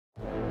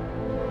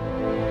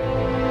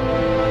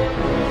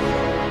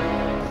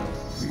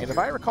if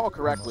I recall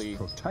correctly,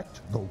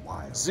 protect the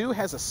wild. Zoo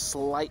has a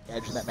slight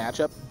edge in that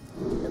matchup,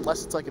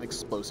 unless it's like an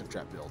explosive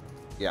trap build.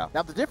 Yeah.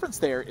 Now the difference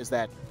there is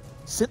that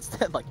since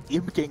then, like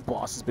Imp Gang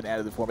Boss has been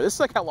added to the format. This is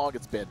like how long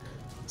it's been.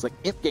 It's like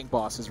Imp Gang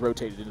Boss has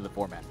rotated into the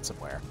format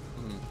somewhere.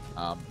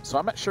 So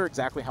I'm not sure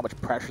exactly how much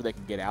pressure they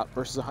can get out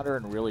versus a Hunter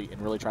and really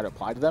try to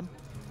apply to them.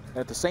 And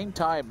at the same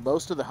time,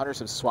 most of the Hunters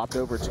have swapped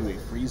over to a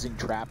freezing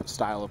trap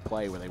style of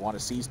play where they want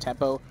to seize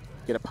tempo,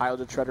 get a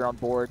piloted Shredder on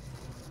board,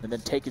 and then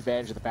take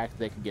advantage of the fact that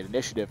they can get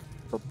initiative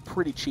for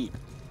pretty cheap.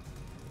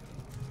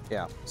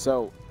 Yeah.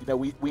 So, you know,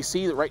 we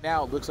see that right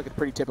now it looks like a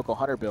pretty typical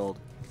Hunter build,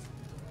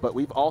 but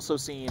we've also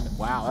seen,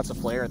 wow, that's a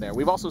flare in there.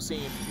 We've also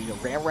seen, you know,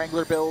 Ram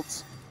Wrangler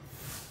builds.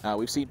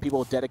 We've seen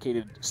people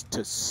dedicated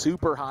to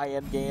super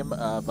high-end game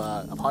of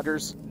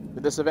Hunters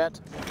in this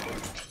event.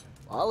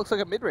 Well, it looks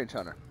like a mid-range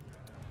Hunter.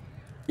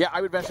 Yeah,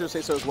 I would venture to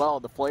say so as well.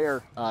 The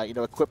flare, you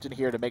know, equipped in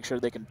here to make sure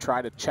they can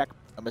try to check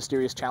a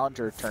mysterious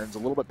challenger turns a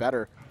little bit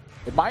better.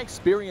 In my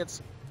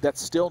experience,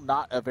 that's still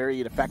not a very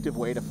effective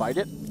way to fight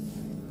it,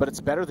 but it's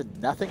better than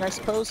nothing, I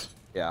suppose.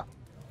 Yeah.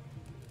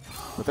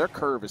 But their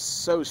curve is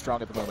so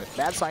strong at the moment.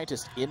 Mad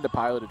Scientist into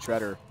piloted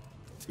Shredder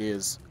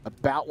is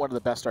about one of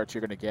the best starts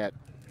you're going to get.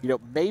 You know,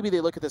 maybe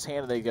they look at this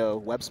hand and they go,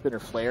 Web Spinner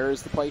Flare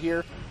is the play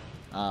here,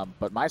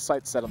 but my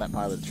sight's set on that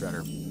piloted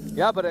Shredder.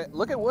 Yeah, but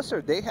look at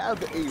Wooster. They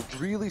have a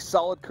really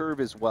solid curve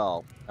as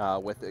well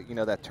with, you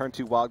know, that turn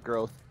 2 Wild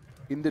Growth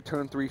into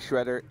turn 3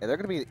 Shredder, and they're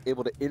going to be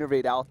able to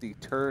innovate out the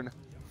turn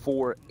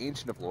 4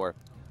 Ancient of Lore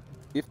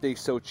if they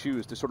so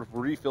choose to sort of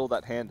refill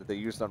that hand that they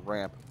used on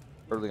ramp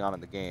early on in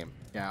the game.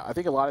 Yeah, I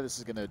think a lot of this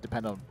is going to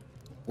depend on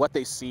what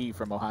they see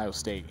from Ohio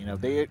State. You know,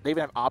 they even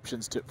have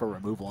options for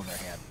removal in their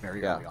hand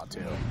very early on,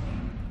 too.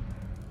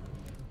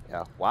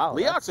 Yeah, wow.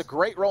 Leok's a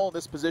great role in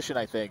this position,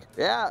 I think.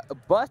 Yeah,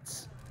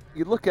 but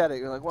you look at it,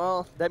 you're like,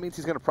 well, that means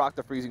he's going to proc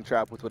the freezing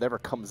trap with whatever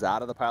comes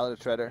out of the piloted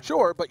Shredder.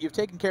 Sure, but you've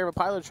taken care of a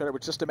piloted Shredder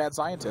with just a Mad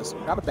Scientist.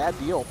 Not a bad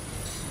deal.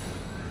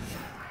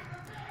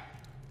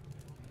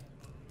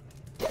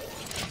 We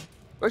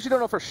actually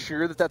don't know for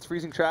sure that that's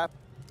freezing trap.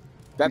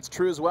 That's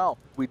true as well.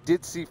 We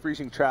did see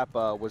freezing trap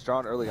was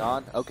drawn early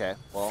on. Okay,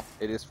 well,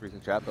 it is freezing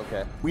trap.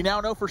 Okay. We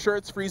now know for sure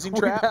it's freezing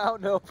trap. We now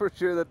know for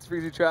sure that's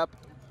freezing trap.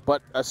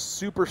 But a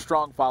super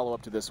strong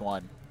follow-up to this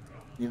one.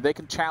 You know, they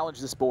can challenge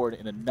this board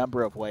in a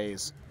number of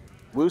ways.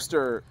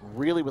 Wooster,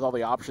 really with all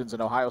the options in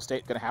Ohio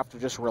State, going to have to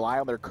just rely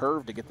on their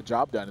curve to get the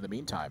job done in the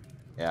meantime.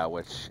 Yeah,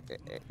 which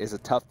is a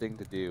tough thing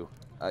to do.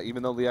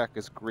 Even though Leok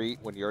is great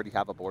when you already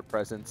have a board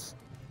presence,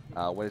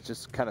 when it's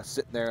just kind of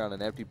sitting there on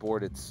an empty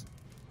board, he's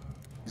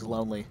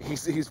lonely.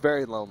 He's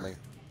very lonely.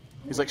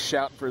 He's like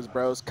shouting for his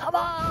bros, come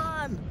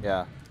on!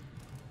 Yeah.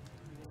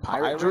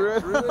 Pirate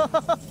Druid?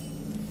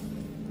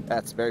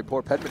 That's very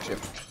poor penmanship.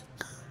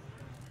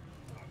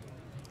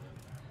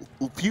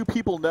 Few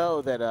people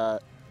know that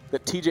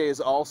that TJ is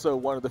also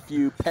one of the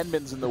few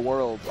penmans in the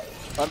world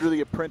under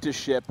the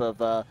apprenticeship of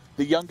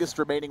the youngest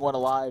remaining one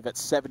alive at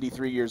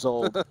 73 years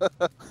old.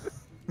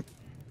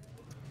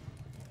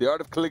 The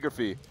art of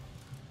calligraphy.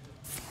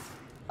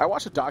 I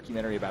watched a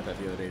documentary about that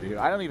the other day, dude.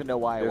 I don't even know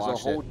why I watched it. There's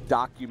a whole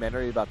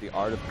documentary about the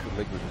art of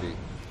calligraphy.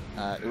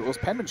 It was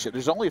penmanship.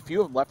 There's only a few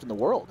of them left in the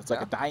world. It's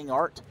like a dying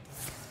art.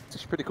 It's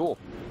actually pretty cool.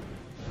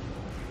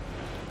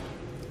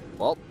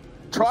 Well,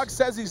 Trog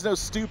says he's no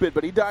stupid,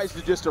 but he dies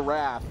to just a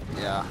wrath.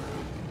 Yeah.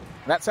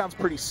 That sounds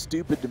pretty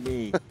stupid to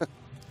me.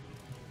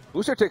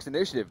 Wooster takes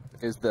initiative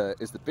is the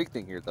big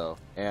thing here, though.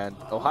 And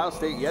Ohio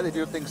State, yeah, they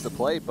do have things to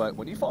play, but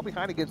when you fall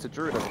behind against a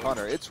Druid as a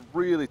Hunter, it's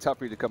really tough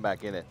for you to come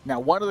back in it. Now,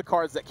 one of the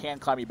cards that can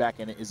climb you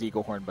back in it is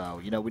Eagle Horn Bow.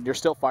 You know, when you're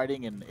still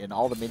fighting and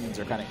all the minions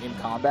are kind of in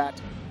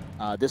combat,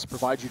 this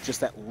provides you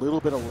just that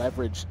little bit of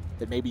leverage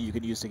that maybe you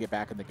can use to get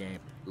back in the game.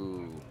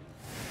 Ooh.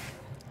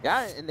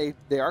 Yeah, and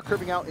they are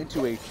curving out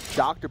into a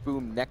Dr.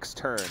 Boom next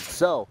turn.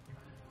 So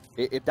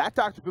if that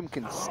Dr. Boom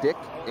can stick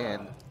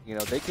and, you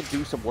know, they can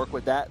do some work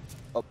with that,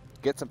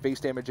 get some face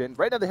damage in.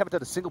 Right now they haven't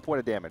done a single point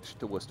of damage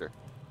to Wooster.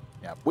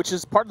 Yeah, which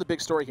is part of the big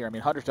story here. I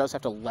mean, Hunter does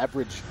have to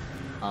leverage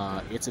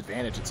its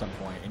advantage at some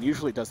point, and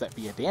usually does that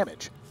via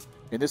damage.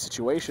 In this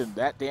situation,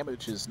 that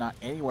damage is not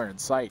anywhere in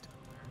sight.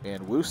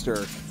 And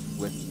Wooster,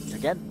 with,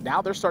 again,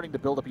 now they're starting to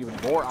build up even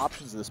more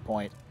options at this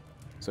point.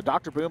 So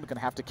Dr. Boom is going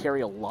to have to carry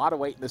a lot of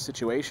weight in this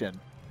situation.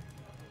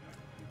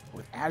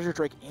 With Azure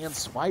Drake and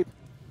Swipe,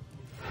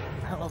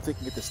 I don't know if they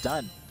can get this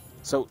done.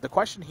 So the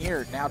question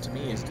here now to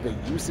me is, do they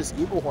use this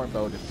Eagle Horn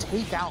Bow to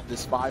take out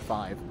this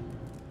 5-5,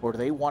 or do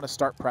they want to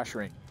start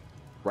pressuring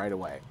right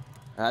away?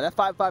 That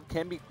 5-5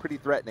 can be pretty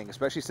threatening,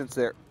 especially since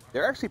they're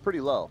actually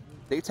pretty low.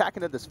 They attack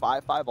into this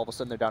 5-5, all of a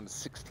sudden they're down to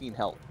 16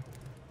 health.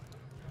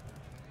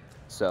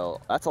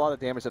 So that's a lot of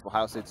damage that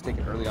Ohio State's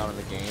taken early on in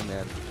the game,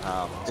 and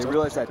they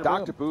realize that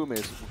Dr. Boom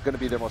is going to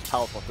be their most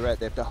powerful threat.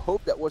 They have to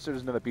hope that Worcester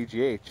doesn't have a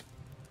BGH,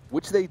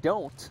 which they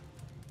don't.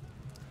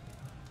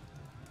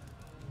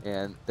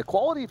 And the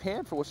quality of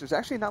hand for Worcester is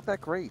actually not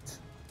that great.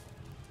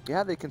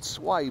 Yeah, they can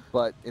swipe,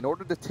 but in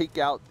order to take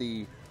out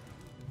the...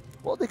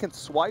 Well, they can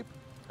swipe,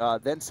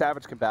 then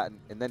Savage Combatant,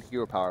 and then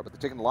Hero Power, but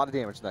they're taking a lot of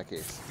damage in that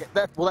case.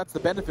 Yeah, well, that's the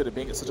benefit of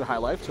being at such a high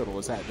life total,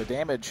 is that the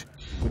damage,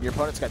 when your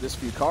opponent's got this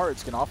few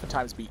cards, can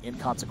oftentimes be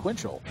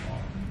inconsequential.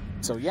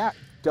 So yeah,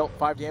 dealt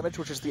 5 damage,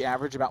 which is the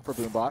average amount for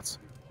Boombots.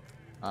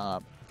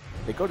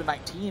 They go to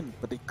 19,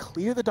 but they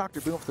clear the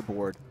Dr. Boom off the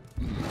board.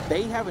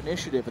 They have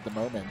initiative at the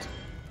moment,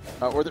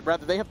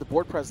 rather they have the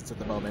board presence at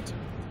the moment.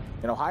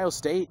 And Ohio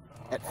State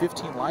at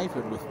 15 life,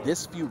 and with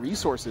this few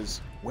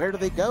resources, where do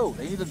they go?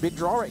 They need a big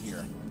draw right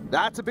here.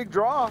 That's a big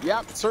draw.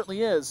 Yeah, it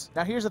certainly is.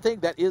 Now here's the thing,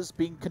 that is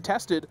being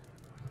contested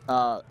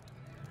by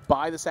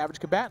the Savage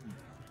Combatant.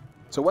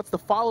 So what's the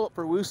follow-up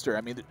for Wooster?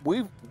 I mean,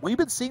 we've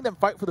been seeing them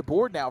fight for the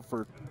board now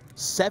for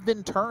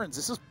 7 turns.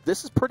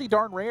 This is pretty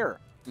darn rare.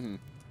 Mm-hmm.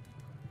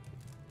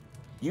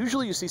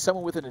 Usually you see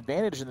someone with an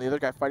advantage and the other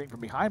guy fighting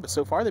from behind, but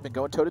so far they've been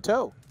going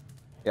toe-to-toe.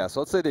 Yeah,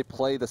 so let's say they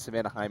play the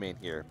Savannah Highmane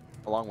here,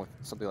 along with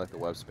something like the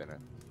Web Spinner.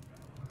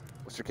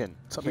 Wooster can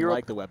something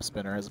like the Web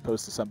Spinner as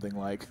opposed to something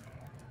like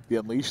the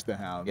Unleash the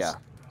Hounds. Yeah.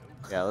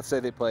 Yeah, let's say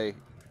they play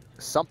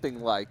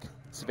something like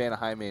Savannah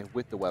Highmane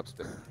with the Web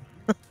Spinner.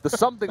 The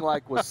something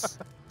like was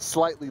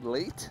slightly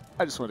late.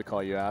 I just wanted to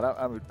call you out.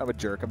 I'm a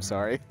jerk. I'm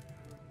sorry.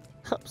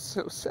 I'm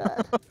so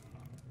sad.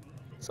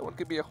 Someone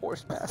give me a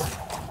horse mask.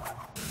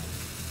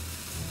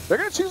 They're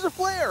going to choose a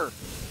Flare.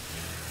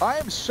 I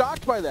am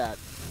shocked by that.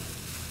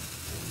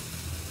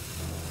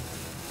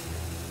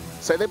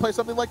 Say they play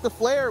something like the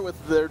Flare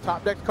with their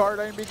top deck card,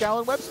 Iron Beak Owl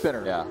and Web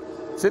Spinner. Yeah.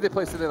 Say they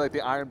play something like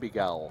the Iron Beak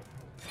Owl.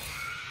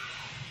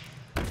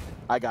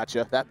 I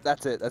gotcha.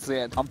 That's it. That's the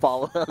end. I'm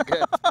following.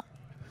 Okay.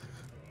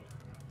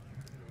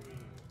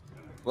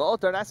 Well,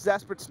 Darnassus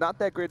Aspirant's not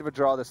that great of a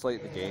draw this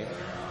late in the game.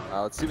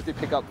 Let's see what they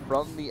pick up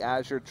from the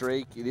Azure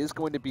Drake. It is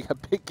going to be a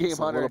big game,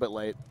 Hunter. A little bit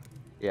late.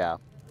 Yeah.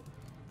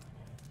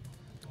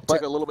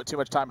 Took a little bit too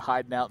much time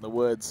hiding out in the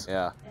woods.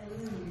 Yeah.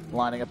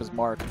 Lining up his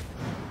mark.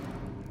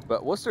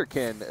 But Wooster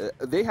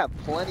they have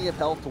plenty of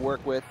health to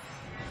work with.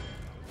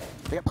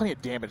 They got plenty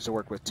of damage to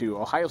work with, too.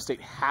 Ohio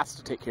State has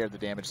to take care of the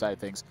damage side of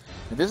things.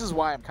 And this is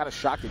why I'm kind of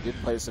shocked they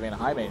didn't play the Savannah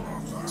Highmane.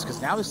 It's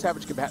because now the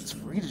Savage Combatant's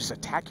free to just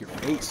attack your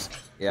face.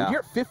 Yeah. When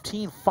you're at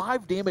 15,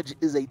 5 damage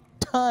is a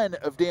ton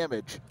of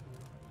damage.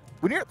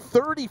 When you're at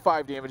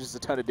 35 damage is a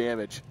ton of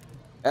damage.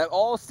 At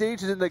all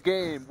stages in the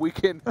game, we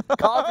can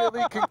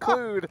confidently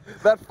conclude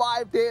that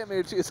 5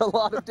 damage is a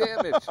lot of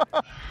damage.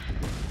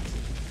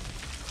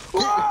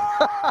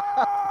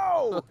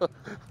 Whoa!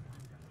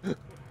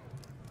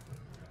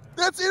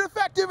 That's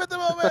ineffective at the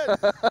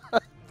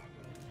moment!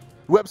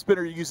 Web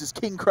Spinner uses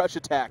King Crush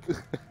attack.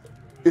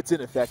 It's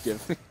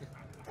ineffective.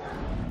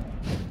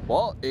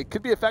 Well, it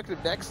could be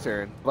effective next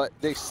turn, but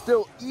they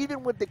still,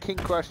 even with the King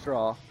Crush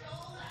draw,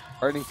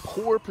 are in a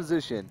poor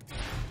position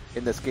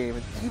in this game.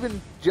 And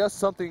even just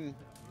something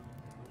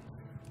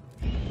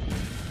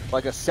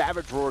like a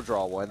Savage Roar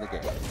draw will end the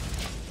game.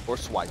 Or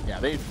Swipe. Yeah,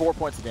 they need 4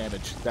 points of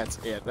damage. That's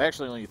it. They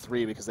actually only need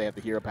 3 because they have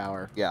the hero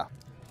power. Yeah.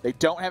 They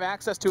don't have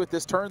access to it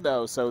this turn,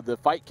 though, so the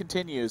fight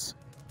continues.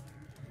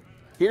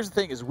 Here's the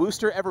thing, is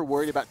Wooster ever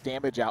worried about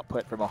damage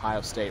output from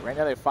Ohio State? Right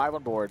now they have 5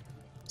 on board,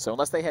 so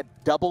unless they had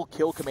double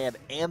kill command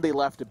and they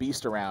left a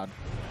beast around,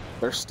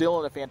 they're still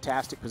in a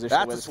fantastic position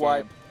to win this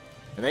game.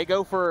 And they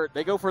go for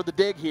the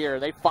dig here,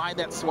 and they find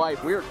that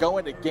swipe. We're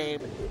going to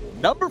game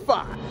number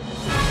 5.